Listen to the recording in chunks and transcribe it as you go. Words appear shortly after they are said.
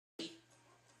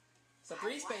Sa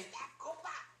free space.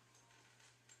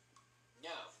 No.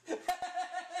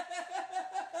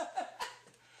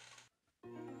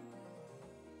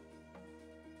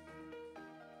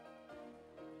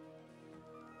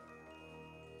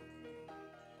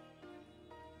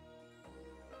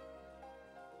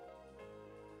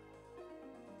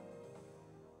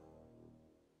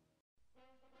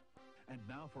 And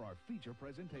now for our feature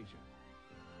presentation.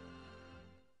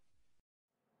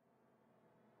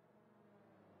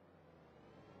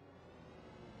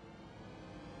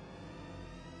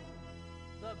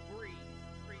 The Breeze,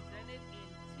 presented in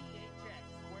THX,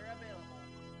 where available.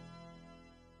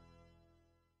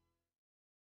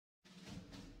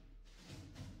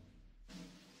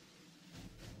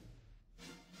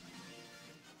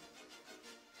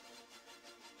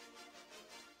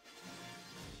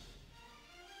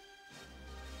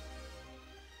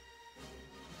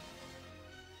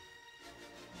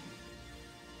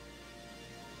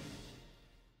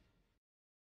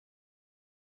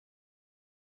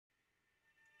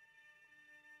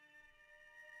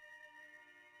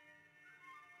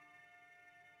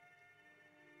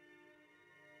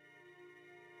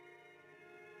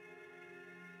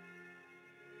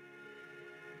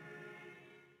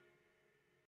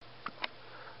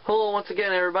 Hello once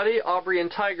again everybody, Aubrey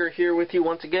and Tiger here with you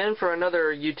once again for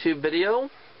another YouTube video.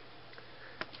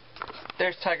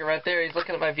 There's Tiger right there, he's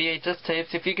looking at my VHS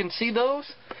tapes. If you can see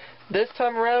those, this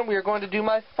time around we are going to do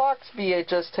my Fox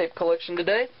VHS tape collection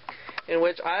today, in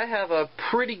which I have a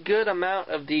pretty good amount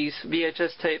of these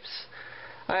VHS tapes.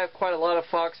 I have quite a lot of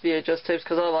Fox VHS tapes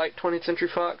because I like 20th Century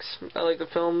Fox, I like the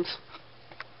films.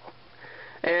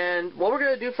 And what we're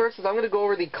going to do first is I'm going to go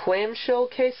over the clamshell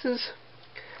cases.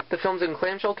 The films in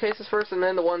clamshell cases first, and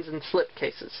then the ones in slip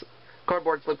cases,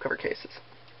 cardboard slipcover cases.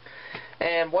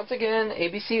 And once again,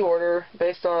 ABC order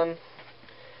based on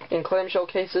in clamshell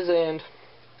cases and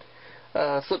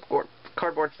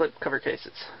cardboard slipcover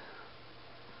cases.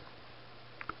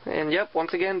 And yep,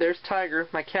 once again, there's Tiger,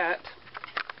 my cat.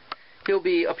 He'll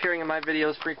be appearing in my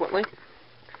videos frequently.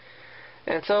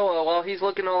 And so while he's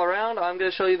looking all around, I'm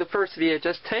going to show you the first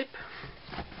VHS tape.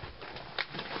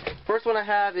 First one I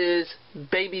have is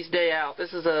Baby's Day Out.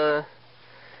 This is a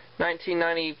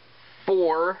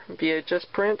 1994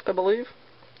 VHS print, I believe.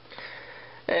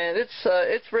 And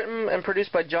it's written and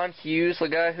produced by John Hughes, the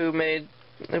guy who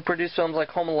produced films like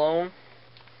Home Alone.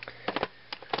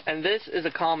 And this is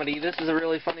a comedy. This is a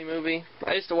really funny movie.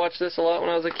 I used to watch this a lot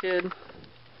when I was a kid.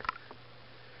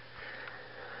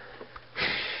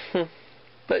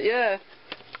 But yeah,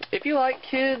 if you like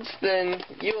kids, then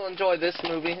you'll enjoy this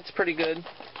movie. It's pretty good.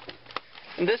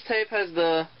 And this tape has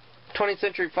the 20th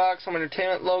Century Fox Home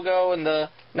Entertainment logo and the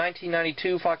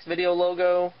 1992 Fox Video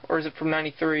logo, or is it from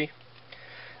 93?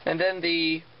 And then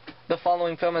the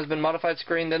following film has been modified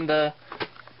screen. Then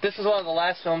this is one of the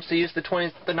last films to use the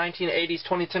 1980s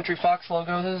 20th Century Fox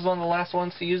logo. This is one of the last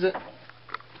ones to use it.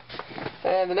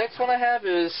 And the next one I have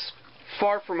is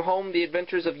Far From Home: The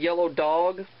Adventures of Yellow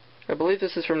Dog. I believe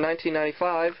this is from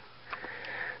 1995.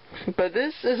 But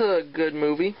this is a good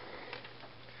movie.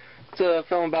 It's a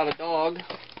film about a dog.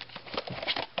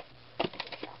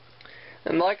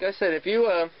 And like I said, if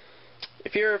you're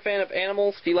a fan of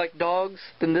animals, if you like dogs,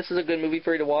 then this is a good movie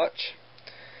for you to watch.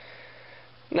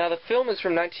 Now the film is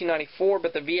from 1994,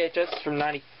 but the VHS is from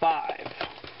 95.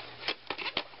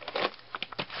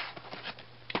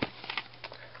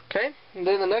 Okay, and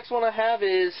then the next one I have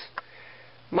is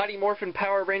Mighty Morphin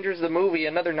Power Rangers the movie,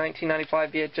 another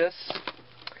 1995 VHS.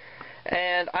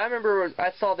 And I remember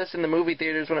I saw this in the movie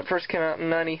theaters when it first came out in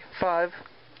 95.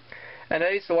 And I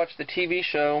used to watch the TV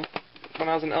show when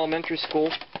I was in elementary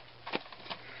school.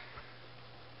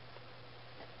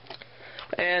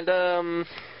 And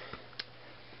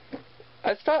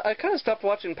I kind of stopped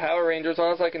watching Power Rangers when I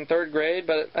was like in 3rd grade,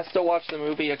 but I still watch the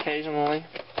movie occasionally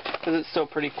because it's still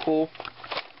pretty cool.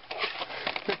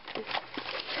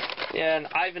 Yeah, and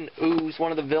Ivan Ooze,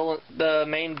 one of the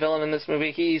main villain in this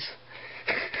movie,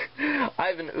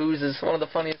 Ivan Ooze is one of the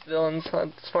funniest villains,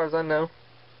 as far as I know.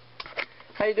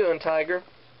 How you doing, Tiger?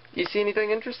 You see anything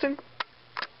interesting?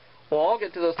 Well, I'll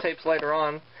get to those tapes later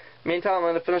on. Meantime, I'm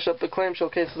going to finish up the clamshell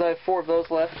cases. I have 4 of those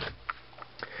left.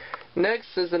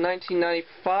 Next is the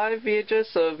 1995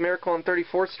 VHS of Miracle on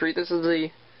 34th Street. This is the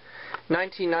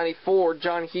 1994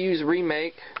 John Hughes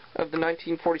remake of the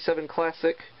 1947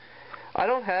 classic. I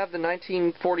don't have the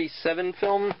 1947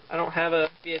 film. I don't have a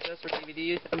VHS or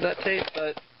DVD of that tape,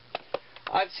 but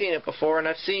I've seen it before, and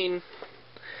I've seen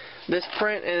this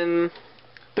print, and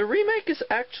the remake is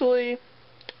actually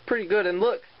pretty good. And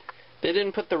look, they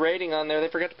didn't put the rating on there. They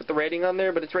forgot to put the rating on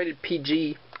there, but it's rated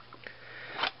PG.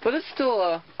 But it's still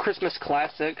a Christmas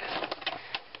classic.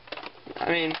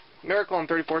 I mean, Miracle on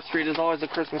 34th Street is always a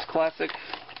Christmas classic,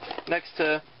 next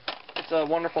to It's a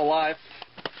Wonderful Life.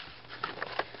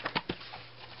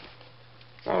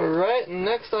 Alright,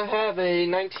 next I have a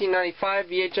 1995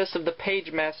 VHS of The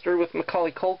Page Master with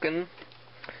Macaulay Culkin.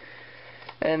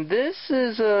 And this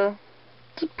is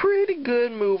it's a pretty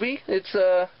good movie. It's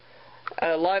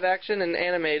live action and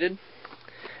animated.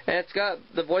 And it's got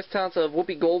the voice talents of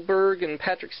Whoopi Goldberg and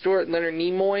Patrick Stewart and Leonard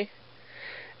Nimoy.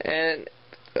 And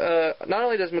not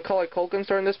only does Macaulay Culkin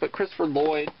star in this, but Christopher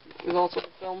Lloyd is also in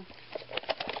the film.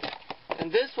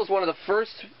 And this was one of the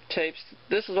first tapes.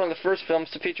 This was one of the first films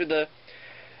to feature the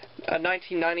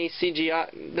 1990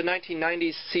 CGI, the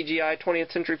 1990s CGI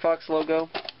 20th Century Fox logo.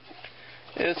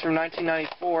 It was from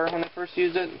 1994 when they first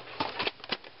used it,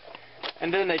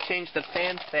 and then they changed the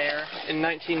fanfare in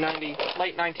late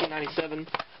 1997.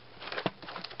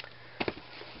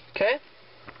 Okay.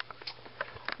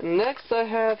 Next I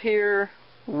have here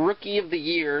Rookie of the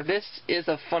Year. This is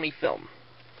a funny film,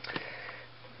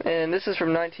 and this is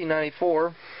from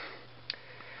 1994.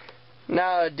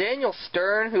 Now, Daniel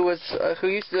Stern, who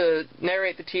used to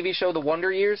narrate the TV show The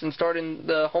Wonder Years and starred in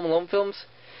the Home Alone films,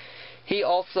 he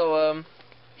also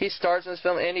he stars in this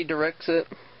film and he directs it.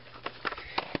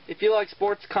 If you like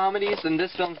sports comedies, then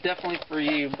this film's definitely for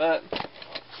you. But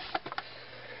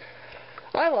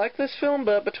I like this film,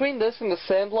 but between this and The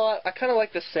Sandlot, I kind of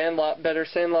like The Sandlot better.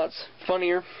 Sandlot's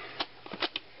funnier.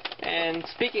 And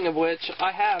speaking of which,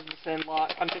 I have The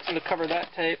Sandlot. I'm fixing to cover that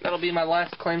tape. That'll be my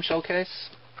last claim showcase.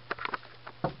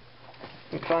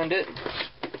 You can find it.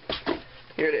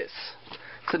 Here it is.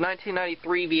 It's a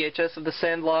 1993 VHS of The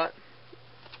Sandlot.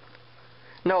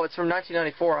 No, it's from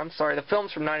 1994. I'm sorry. The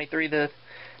film's from 93. The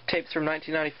tape's from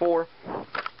 1994.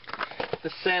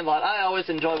 The Sandlot. I always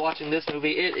enjoy watching this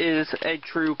movie. It is a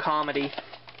true comedy.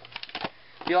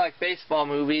 If you like baseball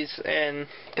movies, and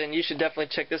then you should definitely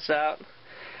check this out.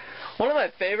 One of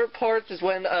my favorite parts is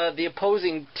when the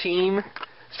opposing team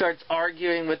starts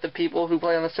arguing with the people who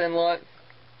play on The Sandlot.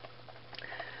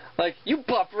 Like, you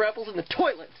bought for apples in the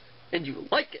toilet, and you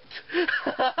like it.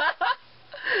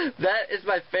 That is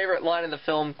my favorite line in the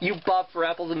film. You bought for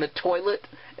apples in the toilet,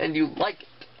 and you like it.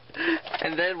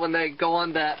 And then when they go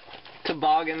on that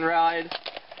toboggan ride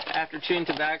after chewing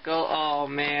tobacco, oh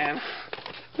man.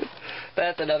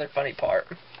 That's another funny part.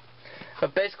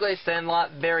 But basically,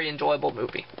 Sandlot, very enjoyable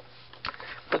movie.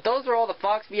 But those are all the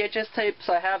Fox VHS tapes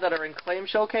I have that are in claim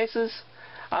showcases.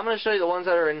 I'm going to show you the ones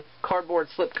that are in cardboard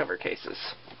slipcover cases.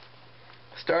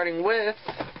 Starting with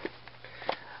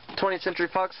 20th Century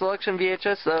Fox Selection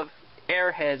VHS of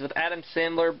Airheads with Adam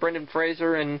Sandler, Brendan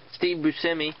Fraser, and Steve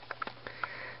Buscemi.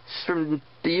 It's from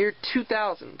the year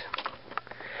 2000.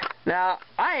 Now,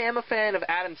 I am a fan of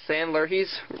Adam Sandler.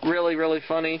 He's really, really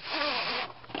funny.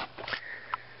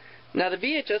 Now, the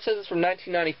VHS says it's from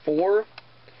 1994.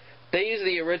 They use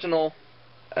the original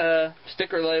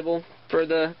sticker label for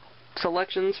the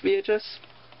Selections VHS.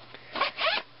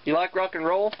 You like rock and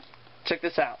roll? Check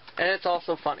this out. And it's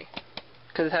also funny,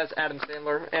 because it has Adam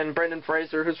Sandler and Brendan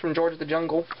Fraser, who's from George of the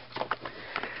Jungle.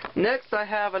 Next, I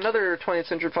have another 20th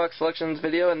Century Fox Selections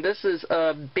video, and this is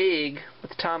Big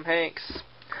with Tom Hanks.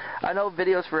 I know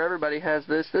Videos for Everybody has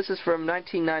this. This is from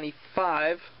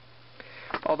 1995,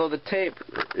 although the tape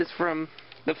is from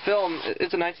the film.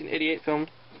 It's a 1988 film.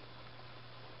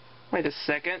 Wait a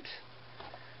second.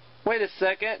 Wait a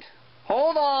second.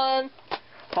 Hold on.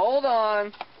 Hold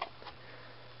on.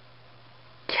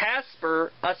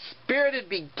 Casper, A Spirited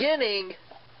Beginning?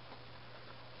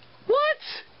 What?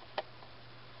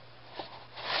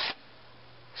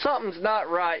 Something's not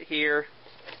right here.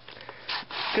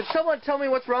 Can someone tell me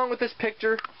what's wrong with this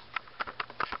picture?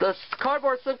 The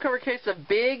cardboard slipcover case of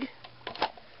Big,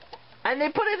 and they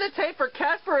put in the tape for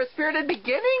Casper, A Spirited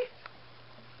Beginning?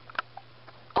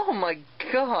 Oh my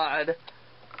god.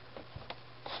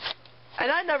 And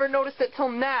I never noticed it till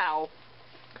now.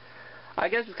 I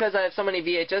guess because I have so many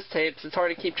VHS tapes, it's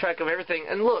hard to keep track of everything.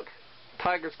 And look,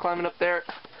 tiger's climbing up there.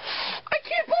 I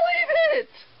can't believe it!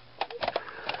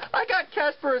 I got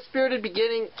Casper, A Spirited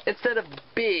Beginning instead of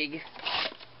Big.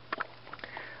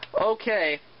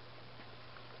 Okay.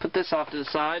 Put this off to the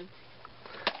side.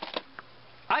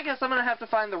 I guess I'm going to have to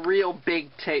find the real Big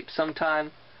tape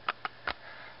sometime.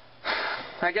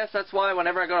 I guess that's why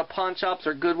whenever I go to pawn shops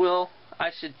or Goodwill,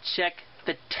 I should check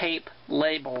the tape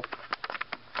label.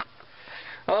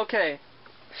 Okay,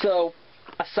 so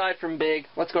aside from Big,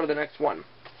 let's go to the next one.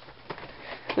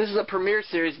 This is a Premiere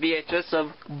Series VHS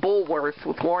of Bulworth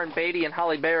with Warren Beatty and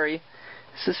Halle Berry.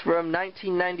 This is from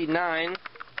 1999.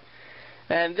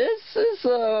 And this is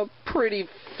a pretty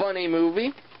funny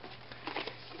movie.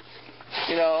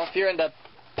 You know, if you're into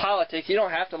politics. You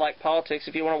don't have to like politics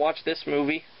if you want to watch this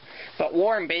movie. But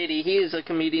Warren Beatty, he is a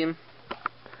comedian.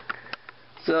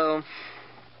 So,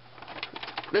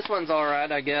 this one's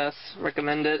alright, I guess.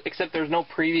 Recommend it. Except there's no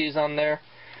previews on there.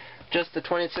 Just the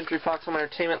 20th Century Fox Home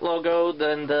Entertainment logo,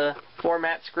 then the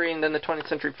format screen, then the 20th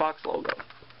Century Fox logo.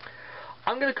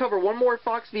 I'm going to cover one more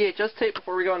Fox VHS tape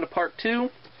before we go into part 2.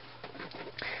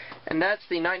 And that's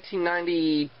the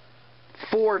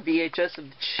 1994 VHS of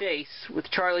The Chase with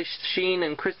Charlie Sheen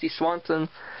and Christy Swanson.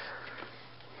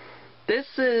 This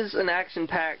is an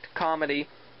action-packed comedy.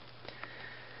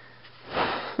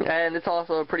 And it's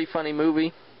also a pretty funny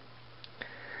movie.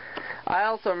 I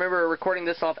also remember recording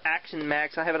this off Action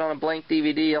Max. I have it on a blank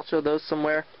DVD. I'll show those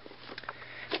somewhere.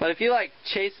 But if you like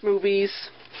chase movies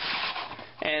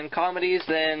and comedies,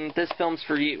 then this film's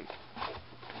for you.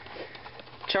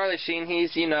 Charlie Sheen,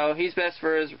 he's best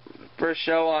for his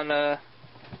show on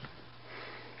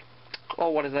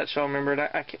what is that show?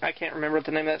 I can't remember what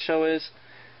the name of that show is.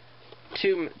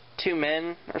 Two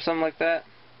Men or something like that.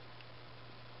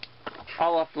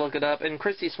 I'll have to look it up. And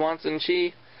Christy Swanson,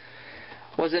 she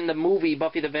was in the movie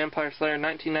Buffy the Vampire Slayer in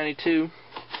 1992.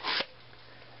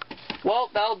 Well,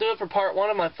 that'll do it for part 1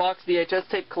 of my Fox VHS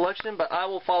tape collection, but I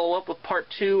will follow up with part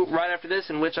 2 right after this,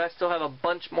 in which I still have a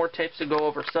bunch more tapes to go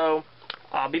over. So,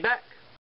 I'll be back.